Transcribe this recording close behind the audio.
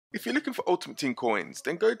If you're looking for Ultimate Team coins,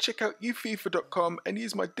 then go check out ufifa.com and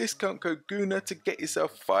use my discount code GUNA to get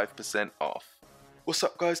yourself 5% off. What's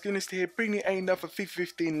up guys, Gunas here, bringing another FIFA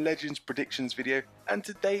 15 Legends predictions video, and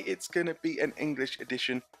today it's going to be an English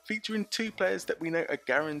edition featuring two players that we know are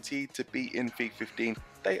guaranteed to be in FIFA 15.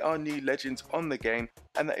 They are new legends on the game,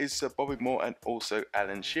 and that is Sir Bobby Moore and also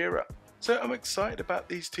Alan Shearer. So I'm excited about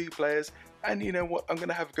these two players, and you know what, I'm going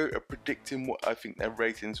to have a go at predicting what I think their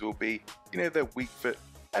ratings will be, you know, their weak foot.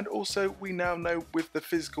 And also we now know with the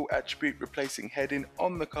physical attribute replacing heading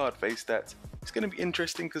on the card face stats, it's going to be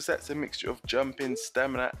interesting because that's a mixture of jumping,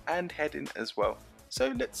 stamina and heading as well.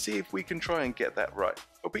 So let's see if we can try and get that right.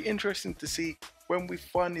 It'll be interesting to see when we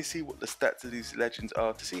finally see what the stats of these legends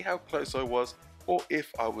are, to see how close I was or if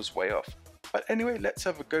I was way off. But anyway, let's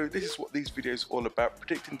have a go. This is what these videos are all about,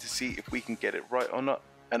 predicting to see if we can get it right or not.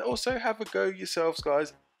 And also have a go yourselves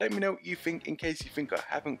guys. Let me know what you think in case you think I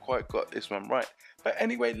haven't quite got this one right. But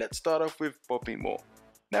anyway, let's start off with Bobby Moore.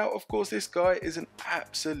 Now, of course, this guy is an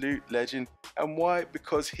absolute legend. And why?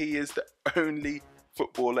 Because he is the only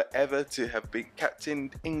footballer ever to have been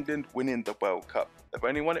captained England winning the World Cup. They've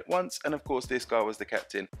only won it once, and of course this guy was the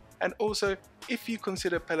captain. And also, if you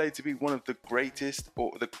consider Pelé to be one of the greatest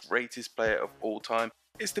or the greatest player of all time,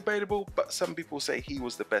 it's debatable, but some people say he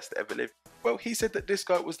was the best to ever live. Well, he said that this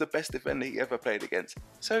guy was the best defender he ever played against.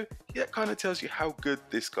 So that kind of tells you how good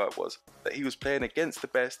this guy was, that he was playing against the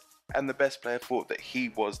best, and the best player thought that he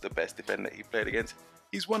was the best defender he played against.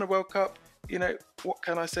 He's won a World Cup, you know, what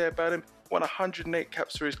can I say about him? Won 108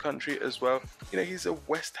 caps for his country as well. You know, he's a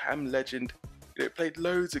West Ham legend. You know, played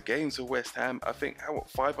loads of games for West Ham. I think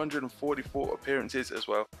 544 appearances as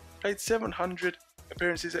well. Played 700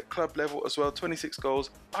 appearances at club level as well, 26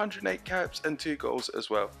 goals, 108 caps and 2 goals as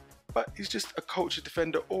well. But he's just a cultured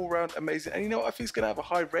defender, all round amazing, and you know what, I think he's going to have a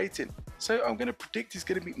high rating. So I'm going to predict he's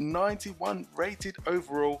going to be 91 rated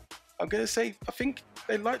overall. I'm going to say, I think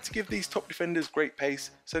they like to give these top defenders great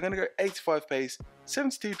pace, so I'm going to go 85 pace,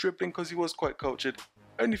 72 dribbling because he was quite cultured,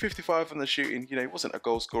 only 55 on the shooting, you know, he wasn't a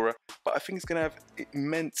goal scorer, but I think he's going to have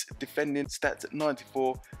immense defending stats at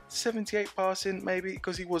 94, 78 passing maybe,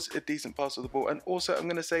 because he was a decent passer of the ball. And also I'm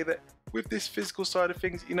going to say that with this physical side of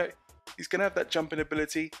things, you know, he's going to have that jumping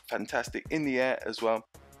ability, fantastic in the air as well.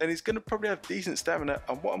 And he's going to probably have decent stamina,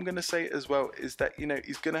 and what I'm going to say as well is that, you know,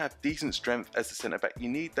 he's going to have decent strength as a centre back. You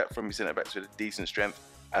need that from your centre backs with a decent strength.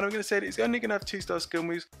 And I'm going to say that he's only going to have 2-star skill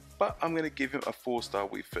moves, but I'm going to give him a 4-star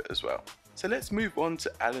weak foot as well. So let's move on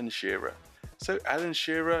to Alan Shearer. So Alan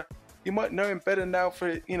Shearer, you might know him better now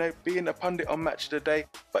for, you know, being a pundit on Match of the Day,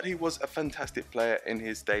 but he was a fantastic player in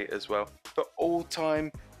his day as well. The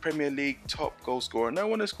all-time Premier League top goal scorer. No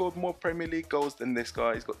one has scored more Premier League goals than this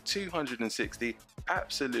guy. He's got 260.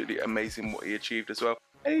 Absolutely amazing what he achieved as well.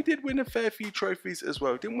 And he did win a fair few trophies as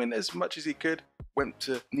well. Didn't win as much as he could. Went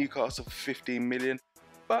to Newcastle for 15 million.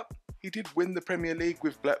 But he did win the Premier League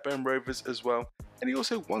with Blackburn Rovers as well. And he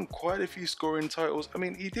also won quite a few scoring titles. I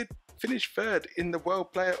mean, he did finish third in the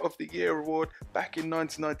World Player of the Year award back in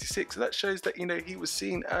 1996. So that shows that, you know, he was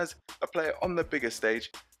seen as a player on the bigger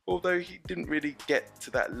stage, although he didn't really get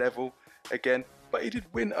to that level again. But he did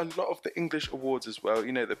win a lot of the English awards as well.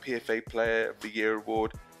 You know, the PFA Player of the Year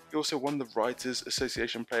award. He also won the Writers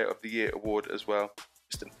Association Player of the Year award as well.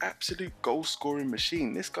 Just an absolute goal scoring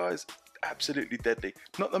machine. This guy's absolutely deadly.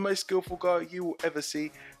 Not the most skillful guy you will ever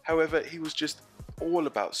see. However, he was just all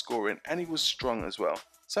about scoring, and he was strong as well.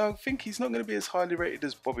 So I think he's not going to be as highly rated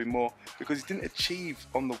as Bobby Moore because he didn't achieve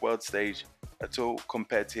on the world stage at all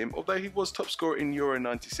compared to him, although he was top scorer in Euro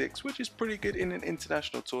 96, which is pretty good in an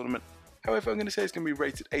international tournament. However, I'm going to say he's going to be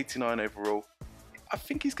rated 89 overall. I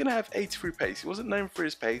think he's going to have 83 pace. He wasn't known for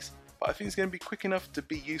his pace, but I think he's going to be quick enough to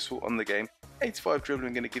be useful on the game. 85 dribbling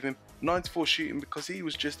I'm going to give him, 94 shooting because he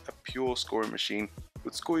was just a pure scoring machine.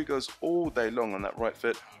 Would score you goals all day long on that right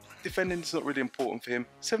foot. Defending is not really important for him.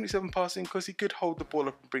 77 passing because he could hold the ball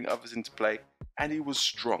up and bring others into play. And he was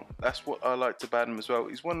strong. That's what I liked about him as well.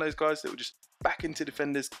 He's one of those guys that will just back into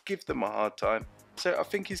defenders, give them a hard time. So I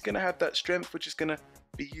think he's going to have that strength, which is going to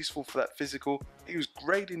be useful for that physical. He was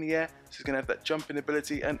great in the air, so he's going to have that jumping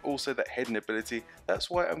ability and also that heading ability.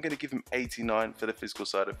 That's why I'm going to give him 89 for the physical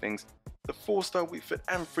side of things. The 4-star weak foot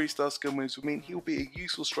and 3-star skill moves will mean he'll be a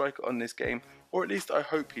useful striker on this game, or at least I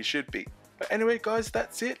hope he should be. But anyway guys,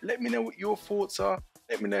 that's it. Let me know what your thoughts are.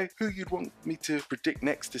 Let me know who you'd want me to predict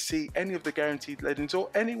next to see any of the guaranteed legends, or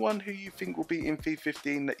anyone who you think will be in FIFA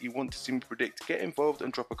 15 that you want to see me predict. Get involved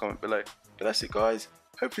and drop a comment below. But that's it guys.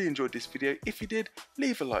 Hopefully you enjoyed this video. If you did,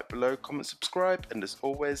 leave a like below, comment, subscribe, and as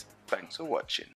always, thanks for watching.